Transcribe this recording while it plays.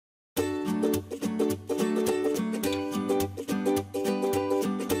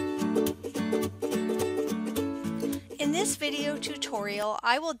In this video tutorial,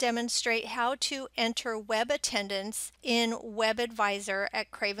 I will demonstrate how to enter web attendance in Web Advisor at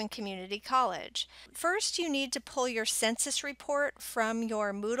Craven Community College. First, you need to pull your census report from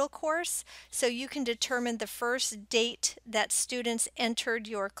your Moodle course so you can determine the first date that students entered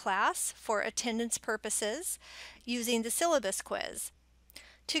your class for attendance purposes using the syllabus quiz.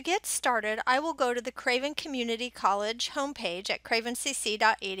 To get started, I will go to the Craven Community College homepage at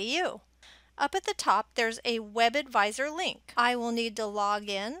cravencc.edu. Up at the top, there's a Web Advisor link. I will need to log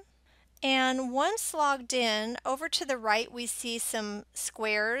in. And once logged in, over to the right we see some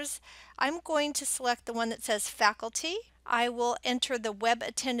squares. I'm going to select the one that says Faculty. I will enter the Web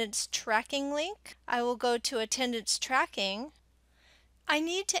Attendance Tracking link. I will go to Attendance Tracking. I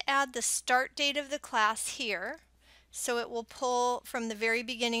need to add the start date of the class here, so it will pull from the very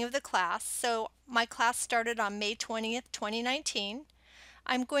beginning of the class. So my class started on May 20th, 2019.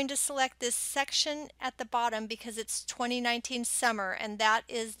 I'm going to select this section at the bottom because it's 2019 summer, and that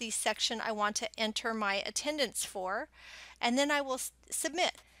is the section I want to enter my attendance for, and then I will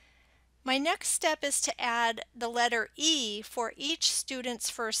submit. My next step is to add the letter E for each student's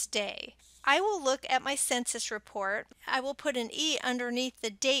first day. I will look at my census report. I will put an E underneath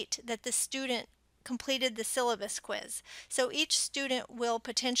the date that the student completed the syllabus quiz. So each student will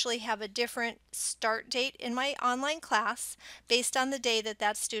potentially have a different start date in my online class based on the day that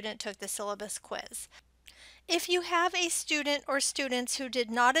that student took the syllabus quiz. If you have a student or students who did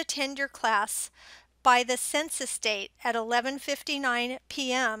not attend your class by the census date at 11:59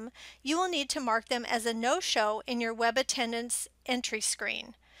 p.m., you will need to mark them as a no-show in your web attendance entry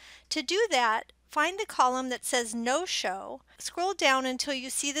screen. To do that, find the column that says No Show, scroll down until you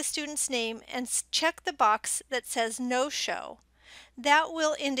see the student's name and check the box that says No Show. That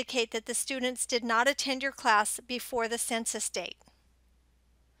will indicate that the students did not attend your class before the census date.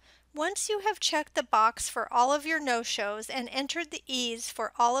 Once you have checked the box for all of your no-shows and entered the E's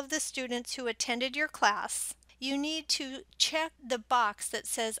for all of the students who attended your class, you need to check the box that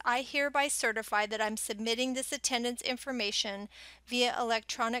says I hereby certify that I'm submitting this attendance information via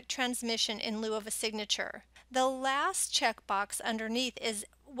electronic transmission in lieu of a signature. The last checkbox underneath is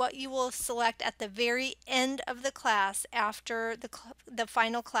what you will select at the very end of the class after the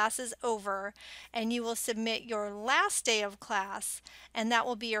final class is over, and you will submit your last day of class, and that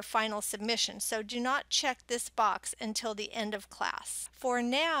will be your final submission. So do not check this box until the end of class. For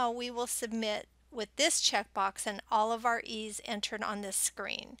now, we will submit with this checkbox and all of our E's entered on this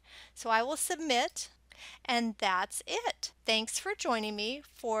screen. So I will submit, and that's it. Thanks for joining me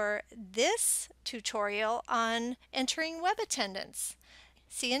for this tutorial on entering web attendance.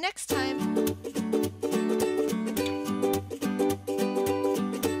 See you next time.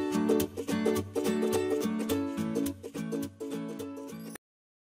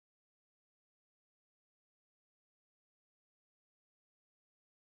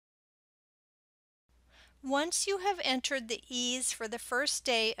 Once you have entered the E's for the first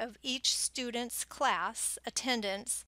day of each student's class attendance,